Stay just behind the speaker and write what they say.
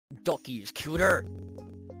Ducky is cuter.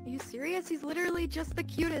 Are you serious? He's literally just the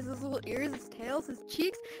cutest. His little ears, his tails, his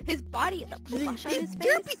cheeks, his body, the flush on his face.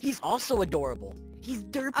 Derpy. He's also adorable. He's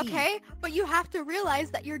derpy. Okay, but you have to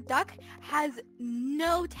realize that your duck has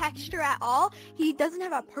no texture at all. He doesn't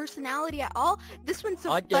have a personality at all. This one's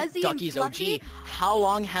so fuzzy Ducky's and fluffy. OG. How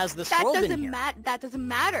long has the squirrel been here? That doesn't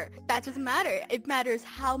matter. That doesn't matter. It matters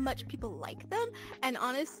how much people like them. And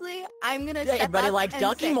honestly, I'm gonna step Everybody up likes and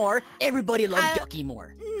Ducky say, more. Everybody loves Ducky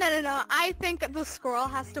more. No. I think the squirrel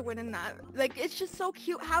has to win in that. Like, it's just so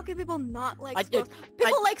cute. How can people not like squirrels?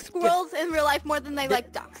 People like squirrels in real life more than they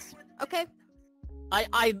like ducks. Okay?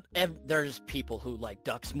 There's people who like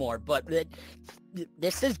ducks more, but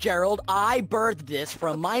this is Gerald. I birthed this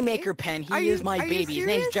from my maker pen. He is my baby. His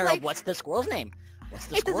name's Gerald. Like, What's the squirrel's name?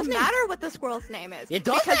 It doesn't matter what the squirrel's name is. It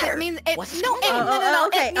does matter. It means Okay, it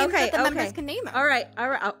means that the members can name him. All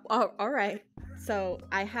right. So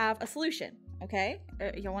I have a solution. Okay,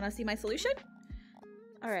 you want to see my solution?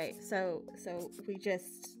 All right. So we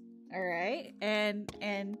just and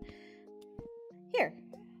here,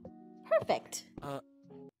 perfect.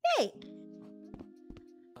 Yay.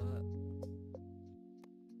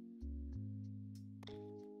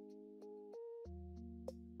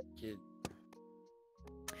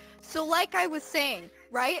 So like I was saying,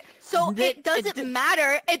 right? So it doesn't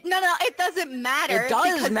matter. It doesn't matter. It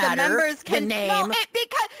does matter. The members can name. No,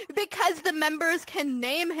 because the members can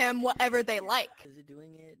name him whatever they like. Is it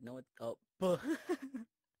doing it? No, it. Oh.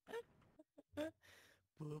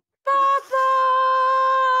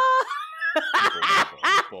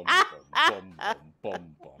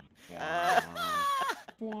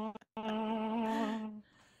 Papa.